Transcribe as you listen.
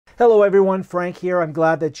Hello everyone, Frank here. I'm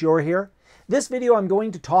glad that you're here. This video I'm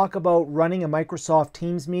going to talk about running a Microsoft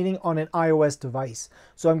Teams meeting on an iOS device.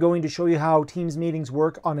 So I'm going to show you how Teams meetings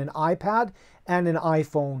work on an iPad and an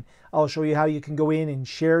iPhone. I'll show you how you can go in and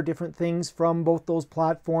share different things from both those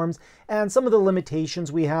platforms and some of the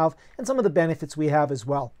limitations we have and some of the benefits we have as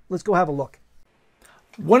well. Let's go have a look.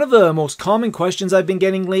 One of the most common questions I've been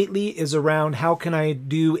getting lately is around how can I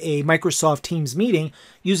do a Microsoft Teams meeting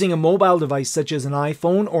using a mobile device such as an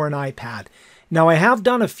iPhone or an iPad. Now I have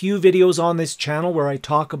done a few videos on this channel where I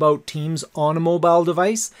talk about Teams on a mobile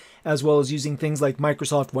device, as well as using things like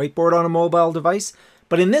Microsoft Whiteboard on a mobile device.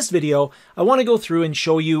 But in this video, I want to go through and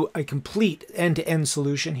show you a complete end-to-end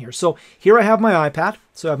solution here. So here I have my iPad.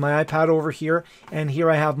 So I have my iPad over here, and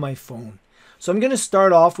here I have my phone. So I'm going to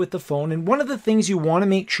start off with the phone, and one of the things you want to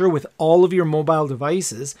make sure with all of your mobile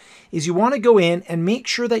devices is you want to go in and make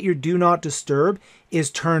sure that your Do Not Disturb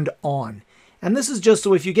is turned on. And this is just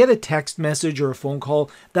so if you get a text message or a phone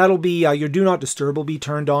call, that'll be your Do Not Disturb will be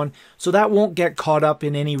turned on, so that won't get caught up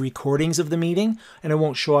in any recordings of the meeting, and it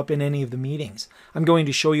won't show up in any of the meetings. I'm going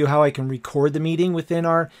to show you how I can record the meeting within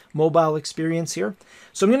our mobile experience here.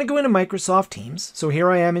 So I'm going to go into Microsoft Teams. So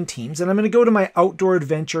here I am in Teams, and I'm going to go to my Outdoor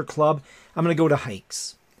Adventure Club. I'm going to go to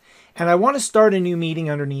Hikes. And I want to start a new meeting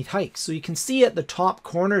underneath Hikes. So you can see at the top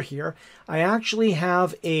corner here, I actually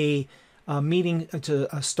have a meeting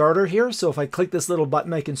to a starter here. So if I click this little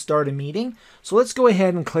button, I can start a meeting. So let's go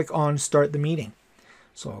ahead and click on Start the Meeting.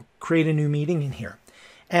 So I'll create a new meeting in here.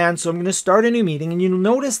 And so I'm going to start a new meeting, and you'll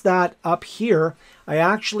notice that up here, I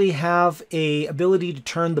actually have a ability to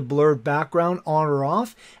turn the blurred background on or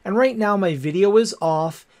off. And right now my video is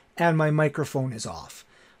off and my microphone is off.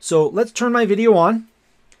 So let's turn my video on.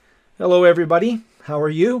 Hello everybody, how are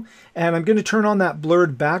you? And I'm going to turn on that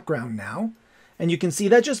blurred background now. And you can see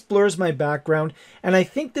that just blurs my background. And I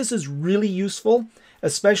think this is really useful,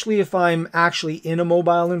 especially if I'm actually in a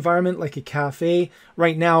mobile environment like a cafe.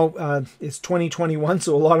 Right now, it's 2021,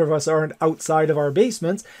 so a lot of us aren't outside of our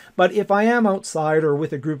basements. But if I am outside or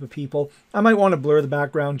with a group of people, I might want to blur the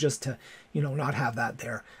background just to, not have that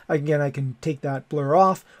there. Again, I can take that blur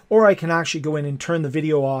off, or I can actually go in and turn the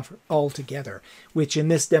video off altogether, which in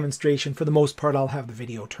this demonstration, for the most part, I'll have the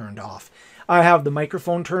video turned off. I have the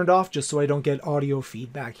microphone turned off just so I don't get audio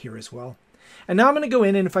feedback here as well. And now I'm going to go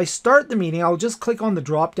in, and if I start the meeting, I'll just click on the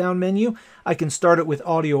drop-down menu. I can start it with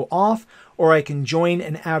audio off, or I can join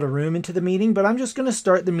and add a room into the meeting, but I'm just going to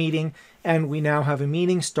start the meeting, and we now have a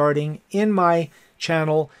meeting starting in my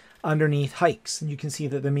channel underneath Hikes, and you can see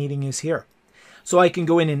that the meeting is here. So I can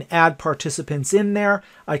go in and add participants in there.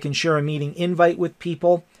 I can share a meeting invite with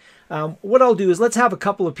people. What I'll do is let's have a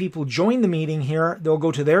couple of people join the meeting here. They'll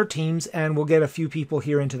go to their teams, and we'll get a few people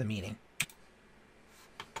here into the meeting.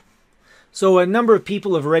 So a number of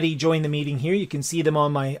people have already joined the meeting here. You can see them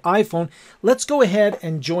on my iPhone. Let's go ahead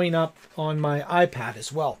and join up on my iPad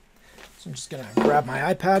as well. So I'm just going to grab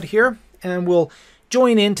my iPad here, and we'll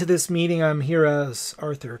join into this meeting. I'm here as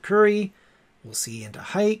Arthur Curry. We'll see into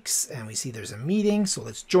Hikes, and we see there's a meeting. So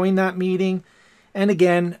let's join that meeting. And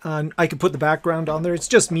again, I could put the background on there. It's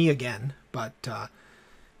just me again, but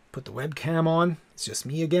put the webcam on. It's just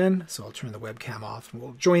me again. So I'll turn the webcam off, and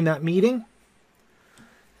we'll join that meeting.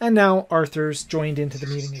 And now Arthur's joined into the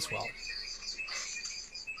meeting as well.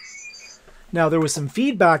 Now there was some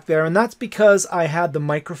feedback there, and that's because I had the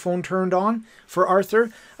microphone turned on for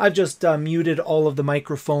Arthur. I've just muted all of the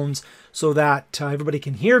microphones so that everybody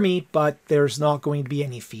can hear me, but there's not going to be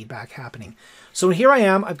any feedback happening. So here I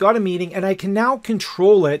am, I've got a meeting, and I can now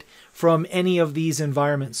control it from any of these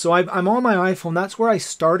environments. So I'm on my iPhone, that's where I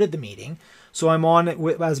started the meeting. So I'm on it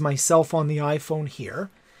as myself on the iPhone here.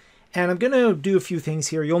 And I'm going to do a few things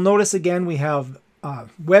here. You'll notice again we have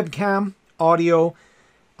webcam, audio,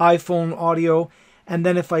 iPhone audio, and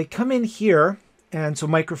then if I come in here, and so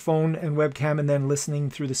microphone and webcam, and then listening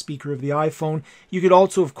through the speaker of the iPhone, you could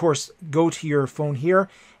also, of course, go to your phone here,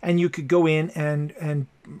 and you could go in and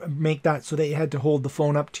make that so that you had to hold the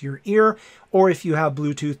phone up to your ear, or if you have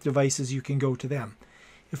Bluetooth devices, you can go to them.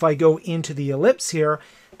 If I go into the ellipse here,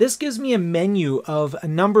 this gives me a menu of a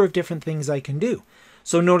number of different things I can do.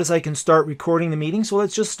 So notice I can start recording the meeting. So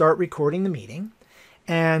let's just start recording the meeting.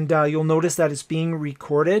 And you'll notice that it's being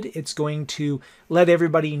recorded. It's going to let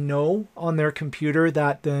everybody know on their computer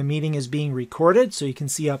that the meeting is being recorded. So you can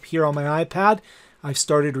see up here on my iPad, I've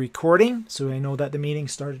started recording. So I know that the meeting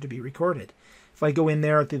started to be recorded. If I go in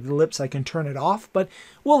there at the ellipse, I can turn it off, but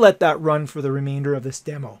we'll let that run for the remainder of this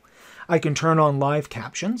demo. I can turn on live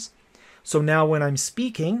captions. So now when I'm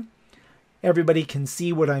speaking, everybody can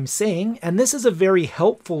see what I'm saying, and this is a very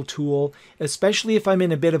helpful tool, especially if I'm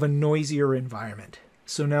in a bit of a noisier environment.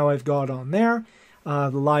 So now I've got on there, the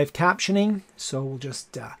live captioning. So we'll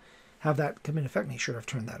just have that come in effect. Make sure I've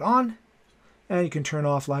turned that on. And you can turn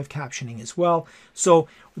off live captioning as well. So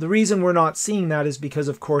the reason we're not seeing that is because,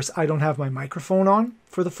 of course, I don't have my microphone on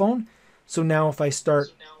for the phone. So now if I start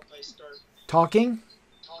talking,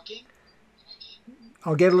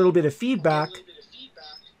 I'll get a little bit of feedback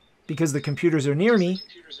because the computers are near me.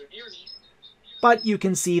 But you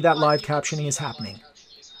can see that live captioning is happening.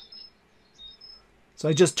 So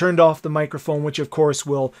I just turned off the microphone, which of course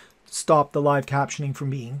will stop the live captioning from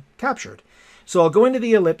being captured. So I'll go into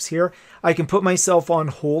the ellipse here. I can put myself on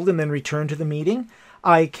hold and then return to the meeting.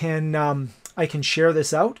 I can share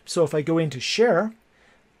this out. So if I go into share,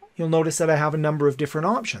 you'll notice that I have a number of different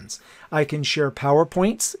options. I can share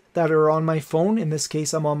PowerPoints that are on my phone. In this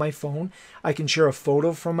case, I'm on my phone. I can share a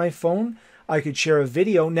photo from my phone. I could share a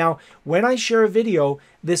video. Now, when I share a video,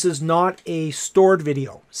 this is not a stored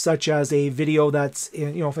video, such as a video that's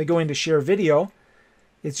in, if I go into share video,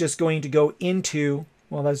 it's just going to go into,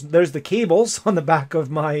 well, there's the cables on the back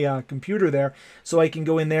of my computer there. So I can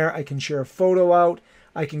go in there, I can share a photo out,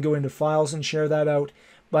 I can go into files and share that out.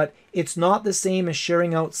 But it's not the same as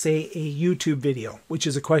sharing out, say, a YouTube video, which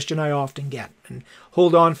is a question I often get. And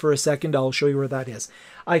hold on for a second, I'll show you where that is.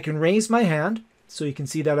 I can raise my hand. So you can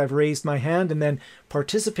see that I've raised my hand, and then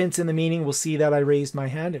participants in the meeting will see that I raised my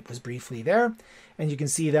hand. It was briefly there. And you can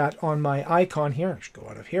see that on my icon here, I should go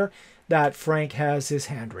out of here, that Frank has his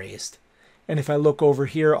hand raised. And if I look over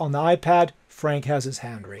here on the iPad, Frank has his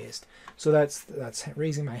hand raised. So that's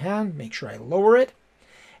raising my hand. Make sure I lower it.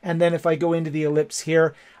 And then if I go into the ellipse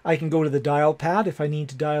here, I can go to the dial pad if I need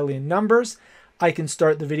to dial in numbers. I can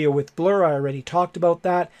start the video with blur. I already talked about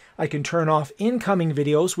that. I can turn off incoming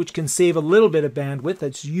videos, which can save a little bit of bandwidth.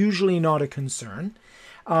 That's usually not a concern.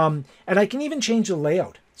 And I can even change the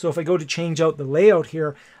layout. So if I go to change out the layout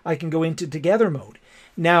here, I can go into together mode.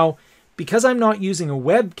 Now, because I'm not using a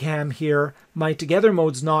webcam here, my together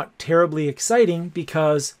mode's not terribly exciting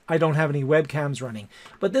because I don't have any webcams running.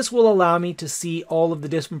 But this will allow me to see all of the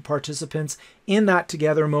different participants in that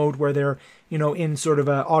together mode where they're, in sort of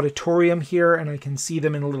an auditorium here, and I can see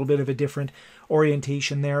them in a little bit of a different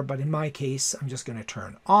orientation there. But in my case, I'm just going to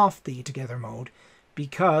turn off the together mode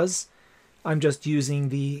because I'm just using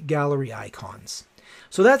the gallery icons.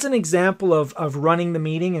 So that's an example of running the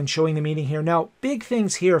meeting and showing the meeting here. Now, big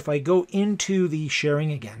things here, if I go into the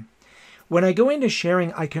sharing again. When I go into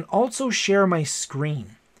sharing, I can also share my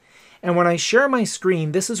screen. And when I share my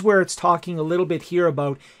screen, this is where it's talking a little bit here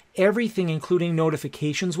about everything, including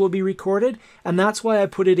notifications, will be recorded. And that's why I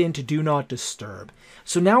put it into Do Not Disturb.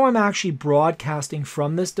 So now I'm actually broadcasting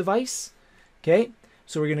from this device. Okay,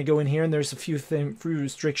 so we're going to go in here, and there's a few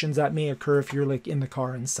restrictions that may occur if you're like in the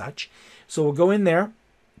car and such. So we'll go in there.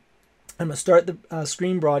 I'm going to start the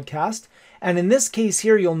screen broadcast. And in this case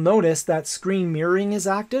here, you'll notice that screen mirroring is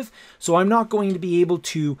active. So I'm not going to be able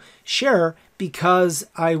to share because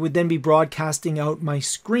I would then be broadcasting out my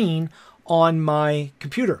screen on my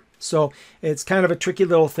computer. So it's kind of a tricky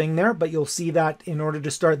little thing there, but you'll see that in order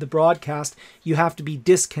to start the broadcast, you have to be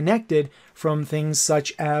disconnected from things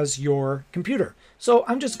such as your computer. So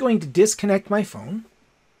I'm just going to disconnect my phone.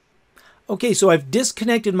 Okay, so I've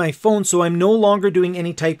disconnected my phone, so I'm no longer doing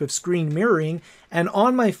any type of screen mirroring. And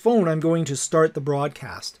on my phone, I'm going to start the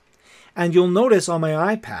broadcast. And you'll notice on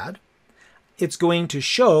my iPad, it's going to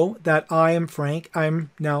show that I am Frank.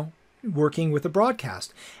 I'm now working with a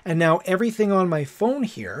broadcast. And now everything on my phone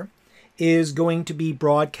here is going to be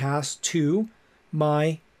broadcast to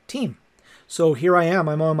my team. So here I am.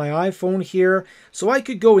 I'm on my iPhone here. So I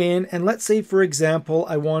could go in and let's say, for example,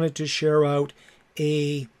 I wanted to share out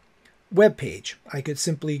a web page. I could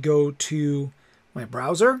simply go to my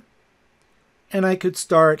browser and I could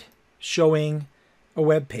start showing a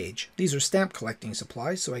web page. These are stamp collecting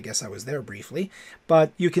supplies, so I guess I was there briefly.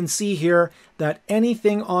 But you can see here that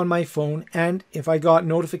anything on my phone, and if I got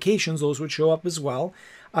notifications, those would show up as well.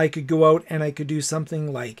 I could go out and I could do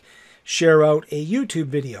something like share out a YouTube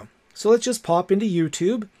video. So let's just pop into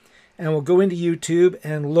YouTube, and we'll go into YouTube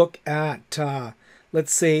and look at,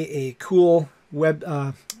 let's say, a cool web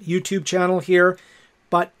YouTube channel here.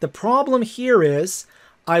 But the problem here is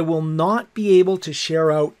I will not be able to share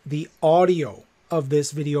out the audio of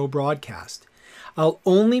this video broadcast. I'll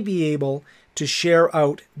only be able to share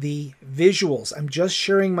out the visuals. I'm just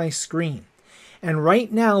sharing my screen. And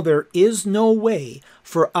right now there is no way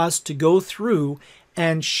for us to go through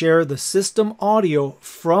and share the system audio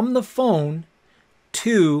from the phone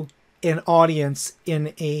to an audience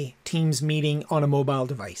in a Teams meeting on a mobile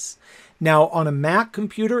device. Now on a Mac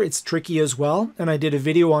computer, it's tricky as well. And I did a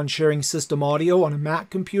video on sharing system audio on a Mac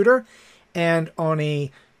computer, and on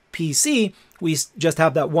a PC, we just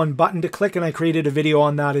have that one button to click, and I created a video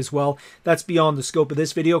on that as well. That's beyond the scope of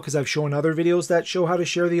this video because I've shown other videos that show how to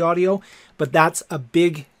share the audio, but that's a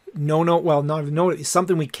big no-no, well, not even no, it's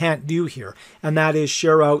something we can't do here, and that is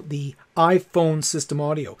share out the iPhone system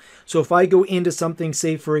audio. So if I go into something,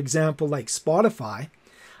 say for example, like Spotify,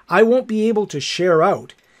 I won't be able to share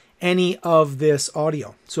out any of this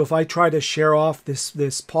audio. So if I try to share off this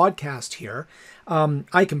podcast here,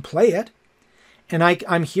 I can play it, and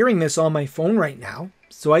I'm hearing this on my phone right now,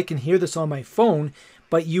 so I can hear this on my phone,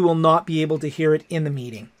 but you will not be able to hear it in the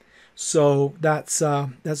meeting. So that's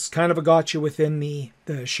kind of a gotcha within the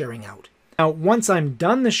sharing out. Now, once I'm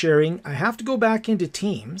done the sharing, I have to go back into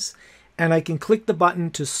Teams, and I can click the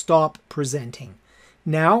button to stop presenting.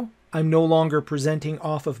 Now, I'm no longer presenting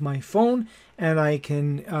off of my phone, and I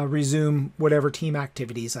can resume whatever team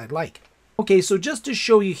activities I'd like. Okay, so just to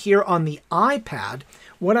show you here on the iPad,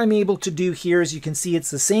 what I'm able to do here is you can see it's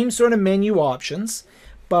the same sort of menu options,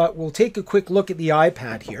 but we'll take a quick look at the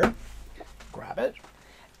iPad here. Grab it.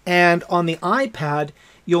 And on the iPad,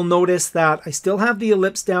 you'll notice that I still have the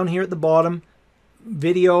ellipse down here at the bottom,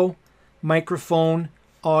 video, microphone,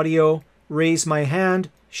 audio, raise my hand,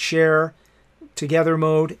 share, together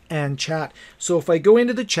mode, and chat. So if I go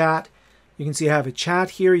into the chat, you can see I have a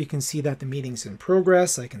chat here. You can see that the meeting's in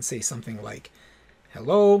progress. I can say something like,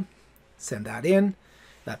 hello, send that in.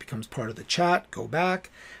 That becomes part of the chat. Go back.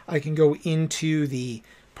 I can go into the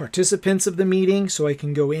participants of the meeting, so I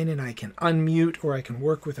can go in and I can unmute, or I can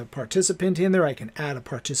work with a participant in there. I can add a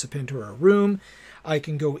participant or a room. I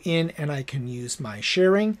can go in and I can use my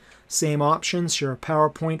sharing. Same options, share a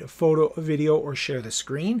PowerPoint, a photo, a video, or share the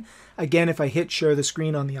screen. Again, if I hit share the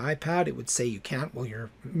screen on the iPad, it would say you can't while you're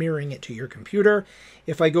mirroring it to your computer.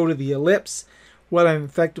 If I go to the ellipse, what I'm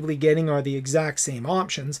effectively getting are the exact same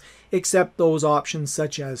options, except those options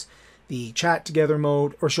such as the chat together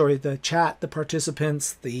mode, or sorry, the chat, the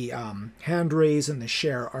participants, the hand raise, and the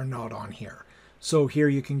share are not on here. So here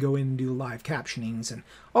you can go in and do live captionings and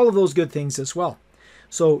all of those good things as well.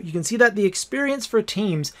 So you can see that the experience for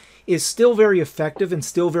Teams is still very effective and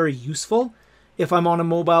still very useful if I'm on a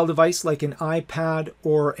mobile device like an iPad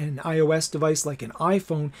or an iOS device like an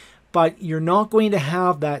iPhone, but you're not going to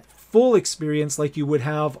have that full experience like you would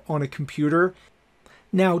have on a computer.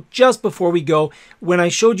 Now, just before we go, when I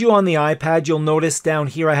showed you on the iPad, you'll notice down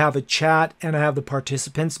here I have a chat and I have the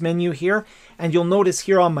participants menu here. And you'll notice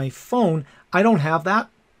here on my phone, I don't have that.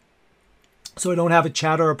 So I don't have a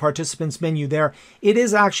chat or a participants menu there. It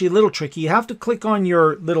is actually a little tricky. You have to click on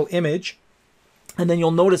your little image, and then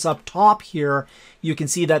you'll notice up top here, you can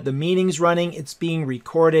see that the meeting's running, it's being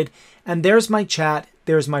recorded, and there's my chat,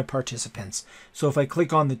 there's my participants. So if I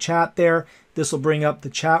click on the chat there, this will bring up the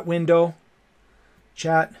chat window.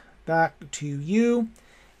 Chat back to you,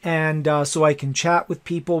 and so I can chat with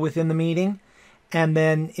people within the meeting. And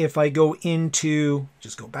then if I go into,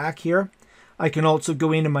 just go back here, I can also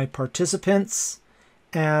go into my participants,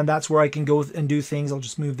 and that's where I can go and do things. I'll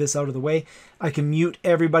just move this out of the way. I can mute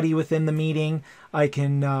everybody within the meeting. I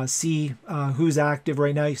can see who's active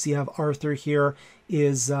right now. You see I have Arthur here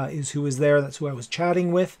is who is there. That's who I was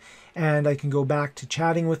chatting with, and I can go back to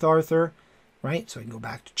chatting with Arthur. Right, so I can go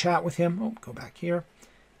back to chat with him. Oh, go back here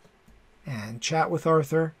and chat with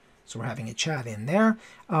Arthur. So we're having a chat in there.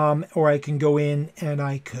 Or I can go in and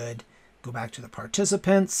I could go back to the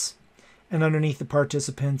participants. And underneath the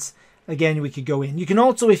participants, again, we could go in. You can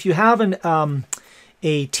also, if you have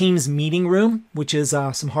a Teams meeting room, which is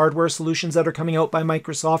some hardware solutions that are coming out by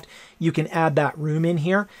Microsoft, you can add that room in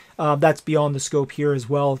here. That's beyond the scope here as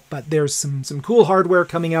well, but there's some cool hardware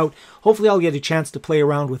coming out. Hopefully I'll get a chance to play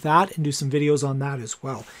around with that and do some videos on that as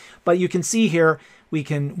well. But you can see here, we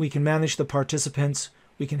can manage the participants,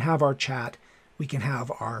 we can have our chat, we can have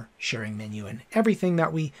our sharing menu, and everything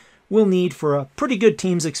that we will need for a pretty good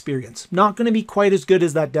Teams experience. Not going to be quite as good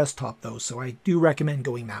as that desktop though, so I do recommend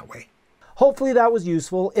going that way. Hopefully that was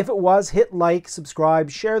useful. If it was, hit like, subscribe,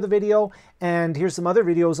 share the video, and here's some other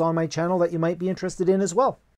videos on my channel that you might be interested in as well.